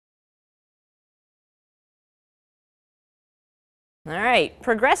All right,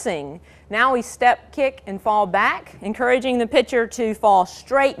 progressing. Now we step, kick, and fall back, encouraging the pitcher to fall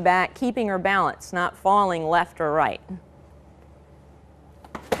straight back, keeping her balance, not falling left or right.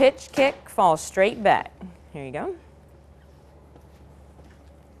 Pitch, kick, fall straight back. Here you go.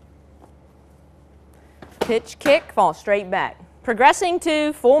 Pitch, kick, fall straight back. Progressing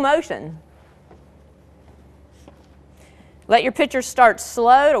to full motion. Let your pitchers start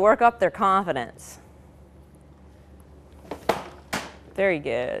slow to work up their confidence. Very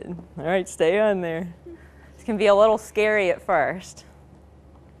good. All right, stay on there. This can be a little scary at first.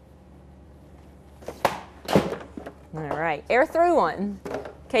 All right, air through one.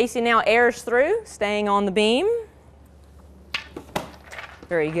 Casey now airs through, staying on the beam.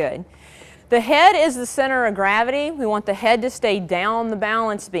 Very good. The head is the center of gravity. We want the head to stay down the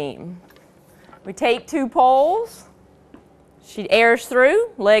balance beam. We take 2 poles. She airs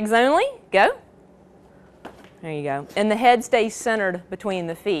through, legs only, go. There you go. And the head stays centered between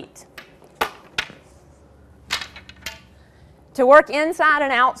the feet. To work inside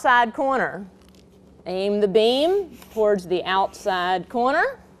and outside corner, aim the beam towards the outside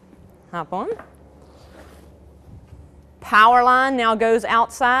corner. Hop on. Power line now goes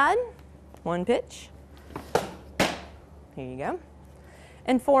outside. 1 pitch. Here you go.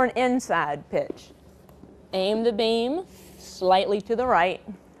 And for an inside pitch, aim the beam slightly to the right.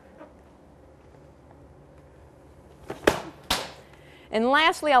 And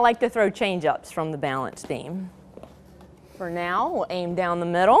lastly, I like to throw change-ups from the balance beam. For now, we'll aim down the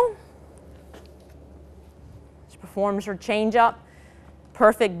middle. She performs her change-up,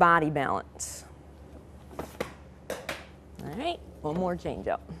 perfect body balance. All right, one more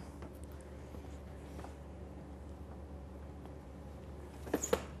change-up.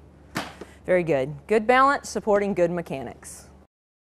 Very good. Good balance, supporting good mechanics.